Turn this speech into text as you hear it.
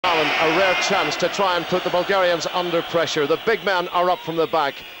Ireland a rare chance to try and put the Bulgarians under pressure. The big men are up from the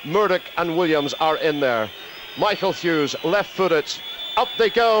back. Murdoch and Williams are in there. Michael Hughes, left-footed. Up they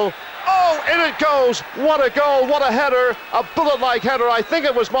go. Oh, in it goes. What a goal, what a header. A bullet-like header. I think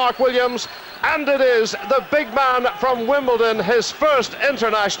it was Mark Williams. And it is the big man from Wimbledon, his first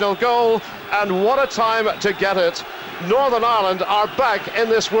international goal. And what a time to get it. Northern Ireland are back in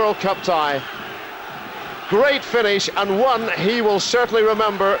this World Cup tie. Great finish, and one he will certainly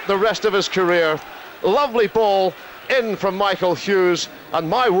remember the rest of his career. Lovely ball in from Michael Hughes, and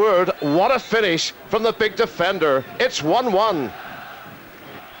my word, what a finish from the big defender. It's 1-1.